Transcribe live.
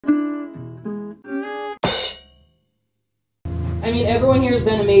I mean, everyone here has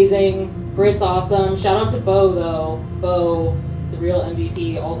been amazing. Britt's awesome. Shout out to Bo, though. Bo, the real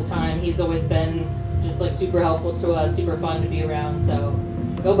MVP all the time. He's always been just like super helpful to us, super fun to be around. So,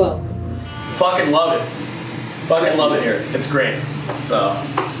 go Bo. Fucking love it. Fucking love it here. It's great. So,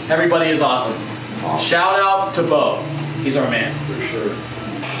 everybody is awesome. Shout out to Bo. He's our man. For sure.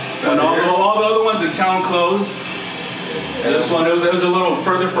 When all the other ones in town closed, this one, it was a little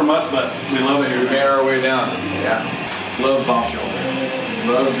further from us, but we love it here. We made our way down. Yeah. Love Bomb Shelter.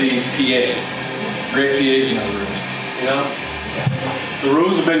 Love the PA. Great PAs in the rooms. You know? The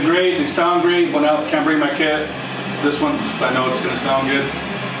rooms have been great. They sound great. When I can't bring my kit. This one, I know it's going to sound good.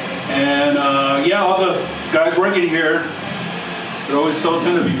 And yeah, all the guys working here, they're always so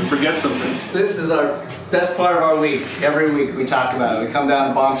attentive if you forget something. This is our best part of our week. Every week we talk about it. We come down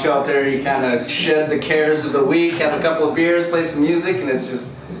to Bomb Shelter, you kind of shed the cares of the week, have a couple of beers, play some music, and it's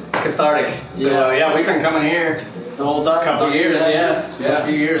just cathartic. So yeah, we've been coming here the whole time. A couple of years, yeah, a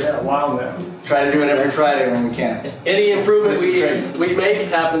few years. Yeah, wow, man. Try to do it every Friday when we can. Any improvement we make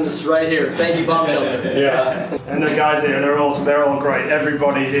happens right here. Thank you, Bomb Shelter. Yeah, and the guys here, they're all great.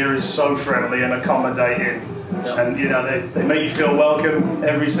 Everybody here is so friendly and accommodating. Yep. And you know, they make you feel welcome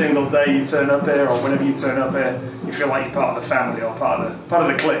every single day you turn up here, or whenever you turn up here, you feel like you're part of the family or part of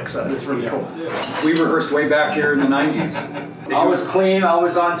the clique. So it's really cool. We rehearsed way back here in the '90s. Always clean,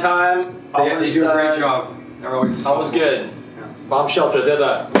 always on time. They do a great job. They're always good. Yeah. Bomb Shelter, they're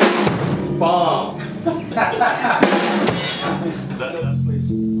the bomb.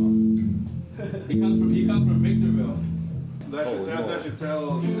 He comes from Victorville. That should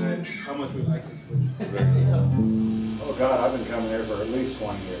tell you guys how much we like this place. Oh God, I've been coming here for at least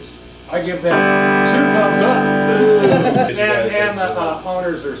 20 years. I give them 2 thumbs up. and the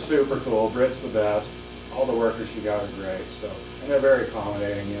owners are super cool. Britt's the best. All the workers she got are great. So, and they're very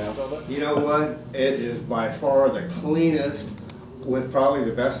accommodating, you know. You know what? It is by far the cleanest, with probably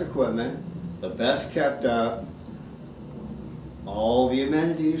the best equipment, the best kept up. All the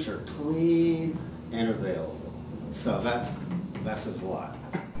amenities are clean and available. So that says a lot.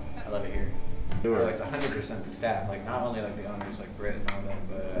 I love it here. So it's 100% the staff, like not only like the owners like Britt and all them,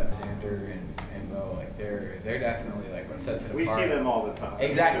 but Xander and Bo, like they're definitely like what sets it apart. We see them all the time.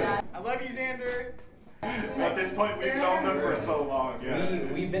 Exactly. I love you, Xander. At this point, we've known them for so long. Yeah.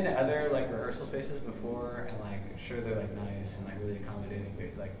 We've been to other like rehearsal spaces before, and like sure they're like nice and like really accommodating,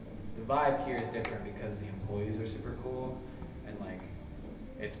 but like the vibe here is different because the employees are super cool, and like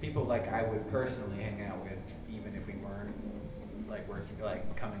it's people like I would personally hang out with even if we weren't like working,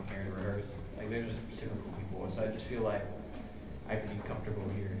 like coming here to rehearse. Like they're just super cool people, so I just feel like I'd be comfortable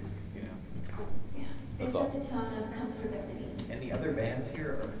here. You know, it's cool. Yeah, they set the tone of comfortability. And the other bands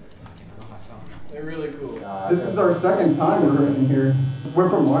here are fucking awesome. They're really cool. This is our second time rehearsing here. We're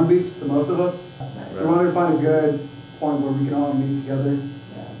from Long Beach, the most of us. So we wanted to find a good point where we can all meet together.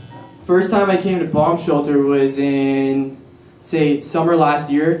 First time I came to Bomb Shelter was in, say, summer last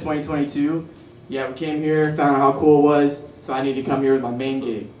year, 2022. Yeah, we came here, found out how cool it was, so I need to come here with my main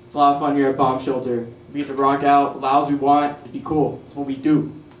gig. It's a lot of fun here at Bomb Shelter. We get to rock out, loud as we want, it'd be cool. It's what we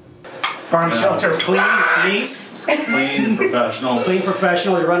do. Bomb Shelter, clean, it's neat. Clean, professional. Clean,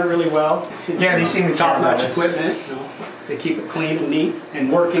 professional. They run it really well. Yeah, they seem to top-notch equipment. They keep it clean and neat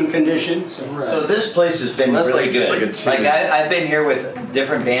and working condition. So this place has been really good. Like I've been here with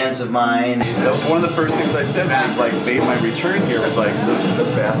different bands of mine. That was one of the first things I said when I made my return here. Was like the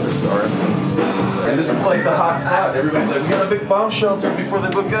bathrooms are amazing. And this is like the hot spot. Everybody's like, we got a big bomb shelter before they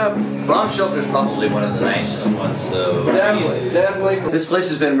book up. Bomb Shelter's probably one of the nicest ones. So definitely. This place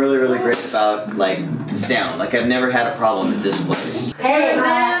has been really great about like sound. Like I've never had a problem at this place. Hey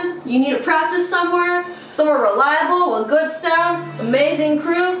man, you need to practice somewhere reliable with good sound, amazing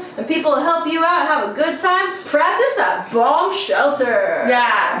crew, and people to help you out and have a good time. Practice at Bomb Shelter.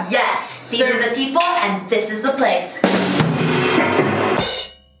 Yeah. Yes, these are the people and this is the place.